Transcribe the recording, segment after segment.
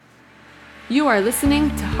You are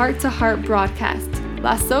listening to Heart Broadcast,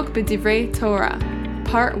 La'asok b'divrei Torah,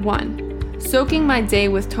 Part 1, Soaking My Day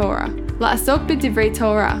with Torah. La'asok b'divrei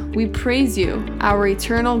Torah, we praise you, our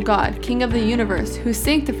eternal God, King of the universe, who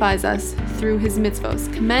sanctifies us through his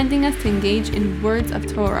mitzvos, commanding us to engage in words of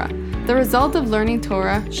Torah. The result of learning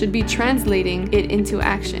Torah should be translating it into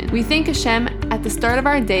action. We thank Hashem at the start of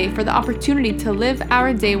our day for the opportunity to live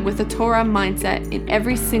our day with a Torah mindset in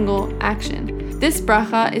every single action. This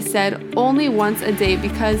bracha is said only once a day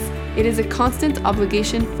because it is a constant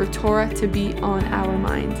obligation for Torah to be on our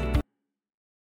mind.